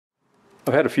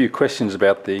I've had a few questions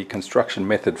about the construction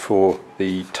method for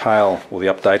the tail, or the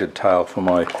updated tail for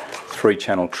my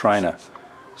 3-channel trainer.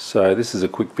 So this is a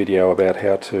quick video about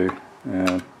how to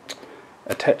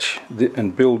attach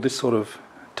and build this sort of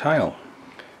tail.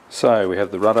 So we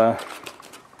have the rudder,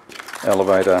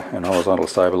 elevator and horizontal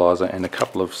stabilizer and a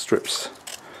couple of strips.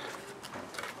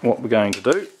 What we're going to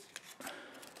do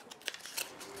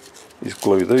is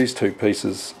glue these two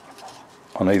pieces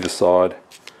on either side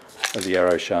of the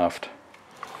arrow shaft.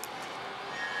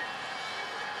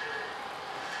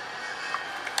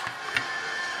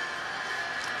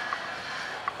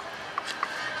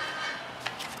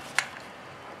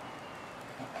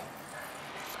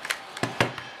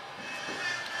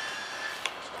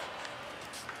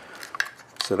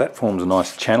 So that forms a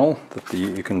nice channel that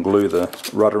you can glue the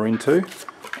rudder into,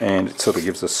 and it sort of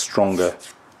gives a stronger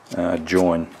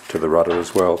join to the rudder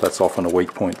as well. That's often a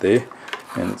weak point there,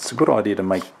 and it's a good idea to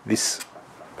make this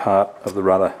part of the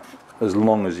rudder as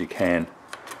long as you can.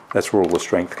 That's where all the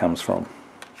strength comes from.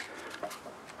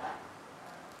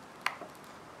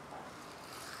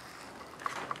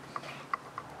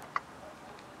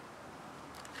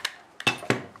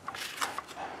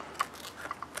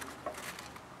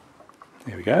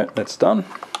 There we go, that's done.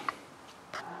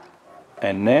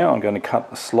 And now I'm going to cut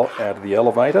the slot out of the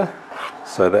elevator,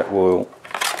 so that will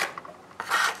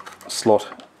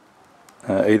slot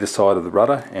either side of the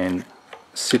rudder and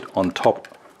sit on top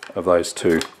of those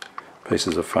two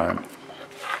pieces of foam.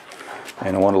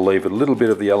 And I want to leave a little bit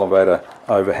of the elevator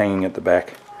overhanging at the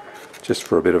back, just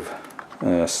for a bit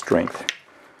of strength.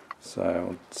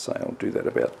 So I'll do that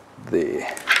about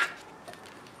there.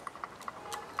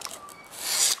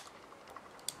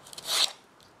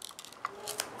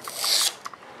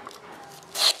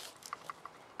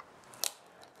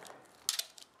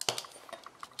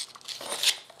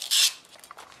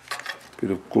 Bit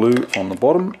of glue on the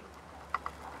bottom. Be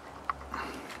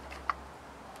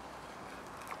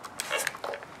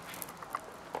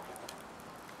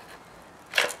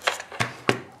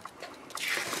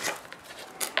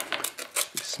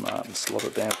smart and slot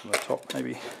it down from the top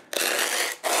maybe.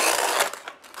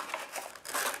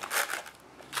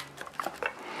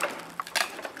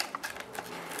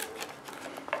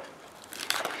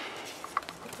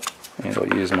 And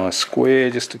I'll use my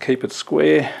square just to keep it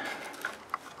square.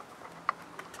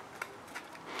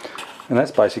 And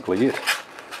that's basically it.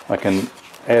 I can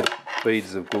add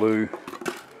beads of glue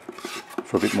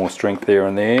for a bit more strength there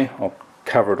and there. I'll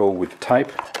cover it all with tape.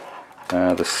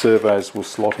 The servos will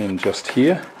slot in just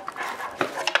here,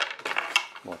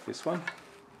 like this one.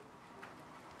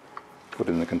 Put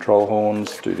in the control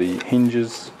horns, do the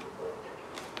hinges,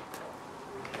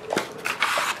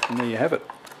 and there you have it.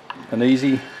 An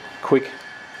easy, quick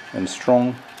and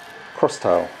strong cross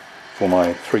tail for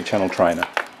my 3-channel trainer.